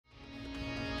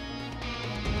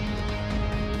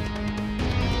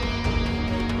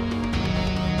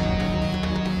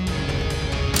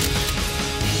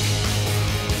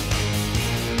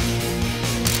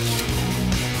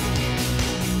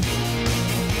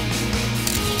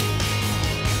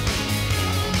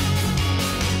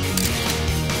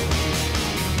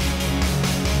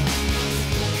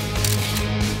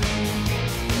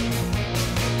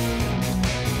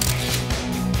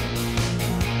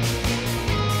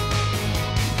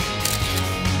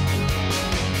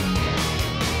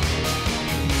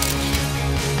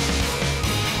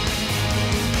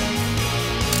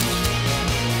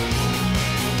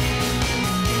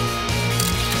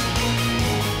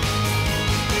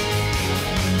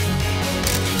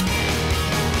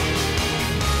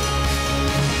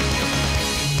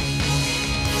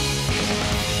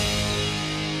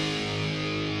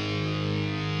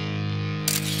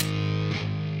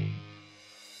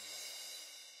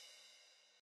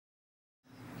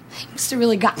He must have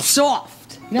really gotten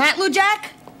soft. You know that, Lujack?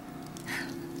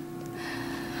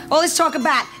 All this talk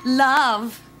about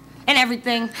love and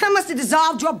everything, that must have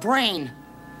dissolved your brain.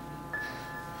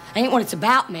 Ain't what it's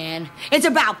about, man. It's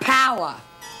about power.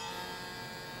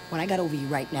 When I got over you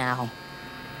right now,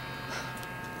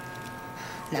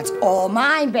 that's all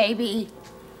mine, baby.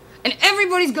 And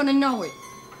everybody's gonna know it.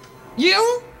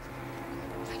 You,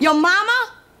 your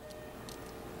mama,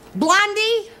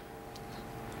 Blondie,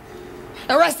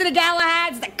 the rest of the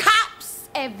Galahads, the cops,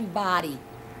 everybody.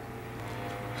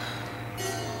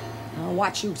 I'll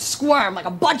watch you squirm like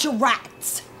a bunch of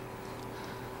rats.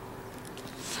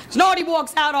 So nobody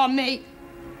walks out on me.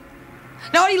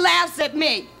 Nobody laughs at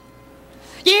me.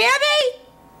 You hear me?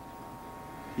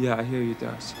 Yeah, I hear you,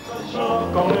 Darcy.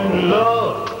 Well,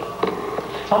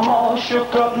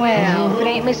 if it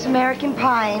ain't Miss American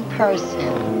Pie in person.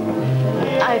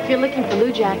 If you're looking for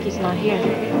Lujack, he's not here.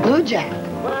 Lujack?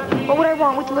 What would I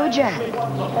want with Lujack?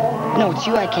 No, it's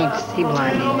you I came to see,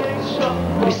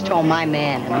 Blondie. You stole my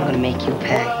man, and I'm gonna make you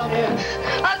pay.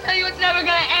 I'll tell you it's never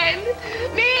gonna end.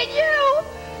 Me and you!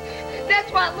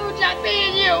 That's what Lujack, me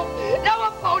and you. No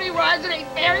more pony rides and ain't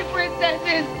fairy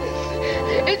princesses.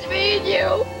 It's me and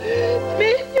you. It's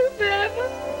me and you forever.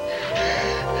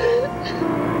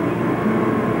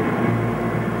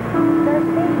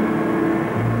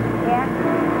 Yeah?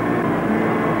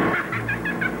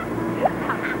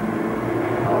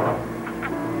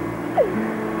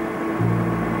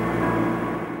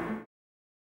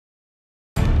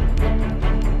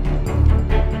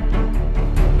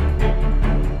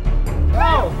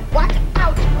 Watch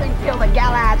out, Springfield, the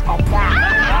Galahads are back.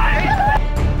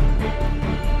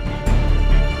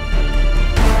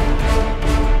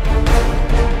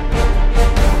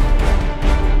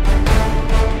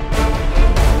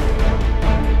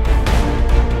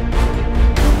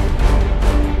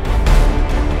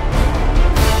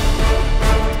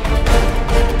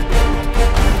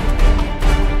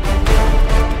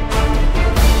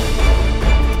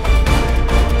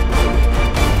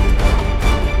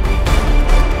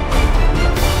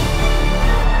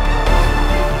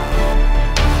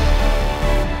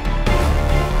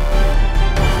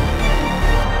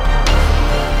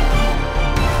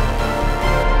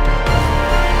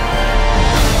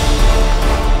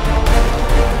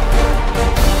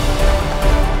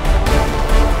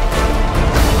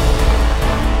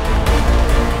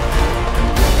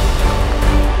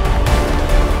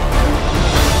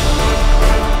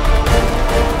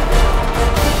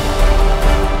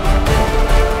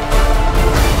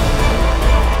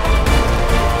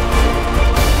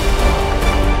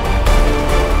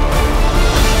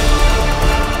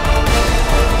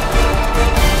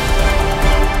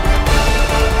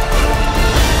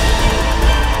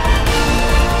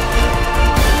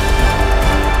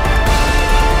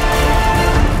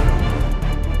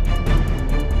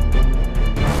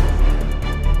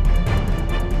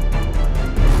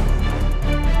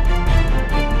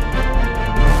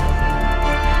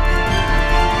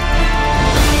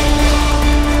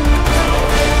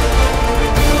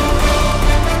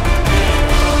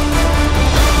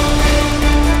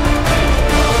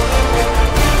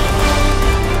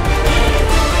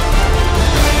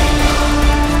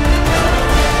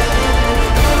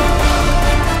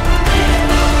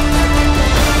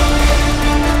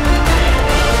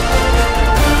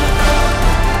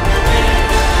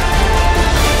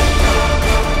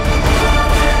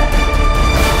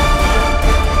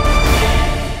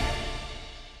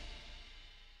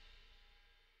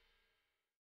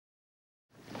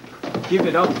 Give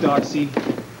it up, Darcy.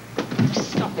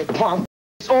 Stop it, punk.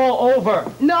 It's all over.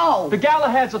 No. The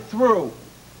Galahads are through.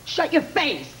 Shut your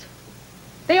face.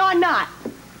 They are not.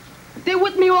 They're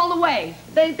with me all the way.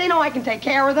 They know I can take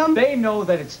care of them. They know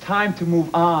that it's time to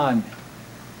move on.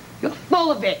 You're full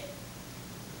of it.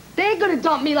 They ain't gonna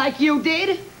dump me like you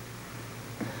did.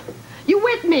 You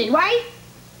with me, right?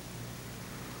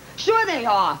 Sure they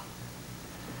are.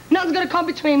 Nothing's gonna come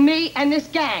between me and this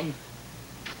gang.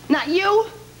 Not you,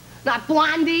 not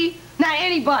Blondie, not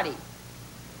anybody.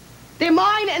 They're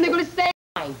mine and they're gonna stay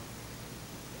mine.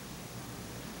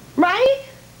 Right?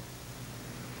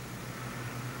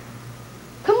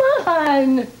 Come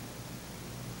on.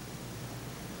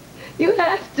 You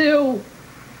have to.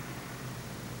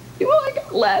 You only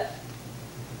got left.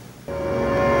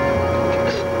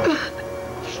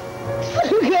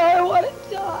 Okay, I want to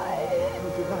die.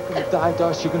 You're not gonna die,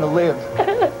 Darcy. You're gonna live.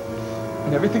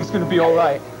 And everything's gonna be all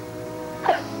right.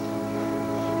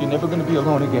 You're never gonna be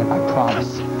alone again, I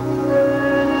promise.